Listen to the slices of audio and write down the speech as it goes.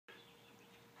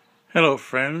Hello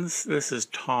friends, this is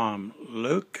Tom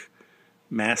Luque,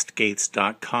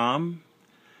 mastgates.com.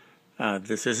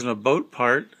 This isn't a boat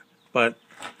part, but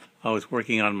I was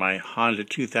working on my Honda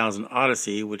 2000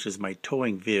 Odyssey, which is my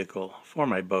towing vehicle for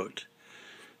my boat.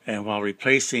 And while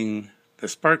replacing the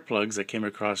spark plugs, I came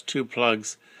across two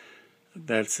plugs.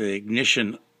 That's the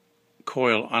ignition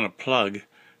coil on a plug.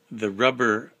 The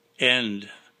rubber end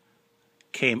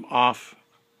came off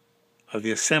of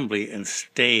the assembly and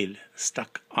stayed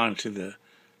stuck onto the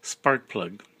spark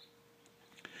plug.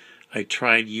 I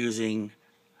tried using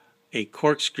a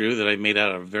corkscrew that I made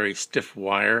out of very stiff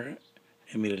wire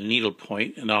and made a needle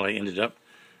point, and all I ended up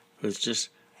was just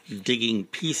digging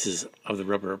pieces of the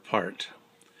rubber apart.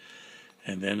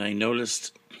 And then I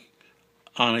noticed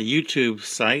on a YouTube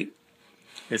site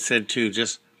it said to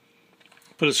just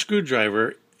put a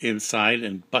screwdriver inside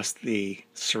and bust the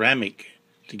ceramic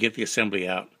to get the assembly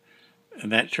out. And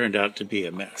that turned out to be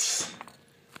a mess.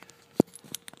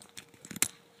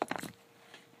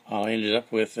 All I ended up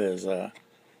with is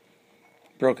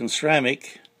broken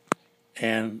ceramic,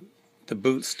 and the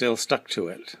boot still stuck to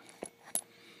it.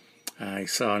 I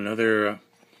saw another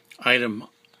item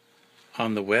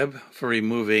on the web for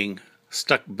removing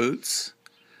stuck boots,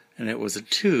 and it was a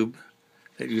tube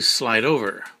that you slide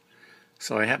over.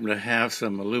 So I happened to have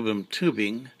some aluminum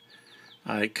tubing.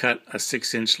 I cut a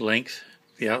 6-inch length.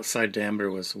 The outside diameter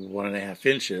was 1.5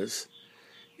 inches.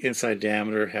 Inside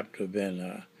diameter happened to have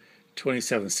been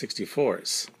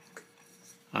 27/64.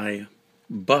 I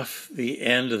buffed the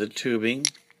end of the tubing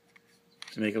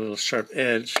to make a little sharp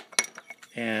edge,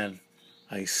 and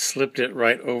I slipped it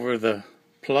right over the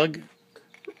plug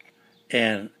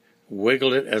and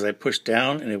wiggled it as I pushed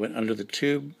down, and it went under the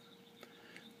tube,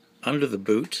 under the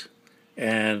boot,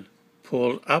 and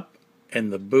pulled up,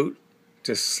 and the boot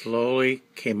just slowly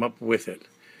came up with it.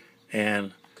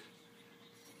 And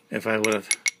if I would have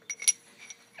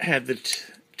had the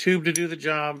tube to do the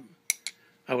job,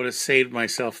 I would have saved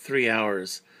myself 3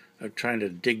 hours of trying to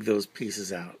dig those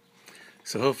pieces out.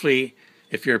 So hopefully,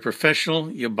 if you're a professional,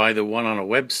 you'll buy the one on a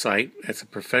website. That's a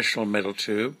professional metal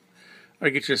tube. Or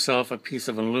get yourself a piece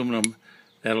of aluminum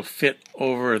that'll fit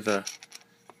over the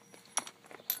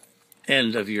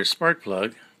end of your spark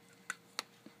plug.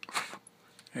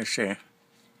 Let's see.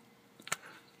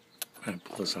 I'm going to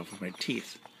pull this off with my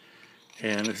teeth.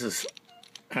 And this is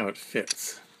how it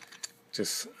fits.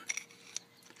 Just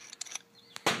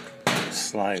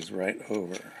slides right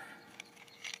over.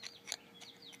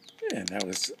 And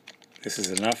this is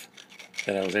enough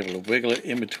that I was able to wiggle it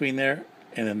in between there,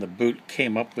 and then the boot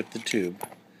came up with the tube.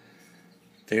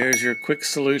 There's your quick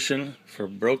solution for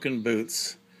broken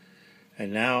boots.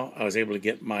 And now I was able to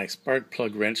get my spark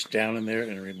plug wrench down in there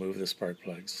and remove the spark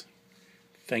plugs.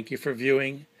 Thank you for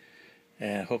viewing,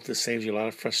 and I hope this saves you a lot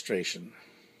of frustration.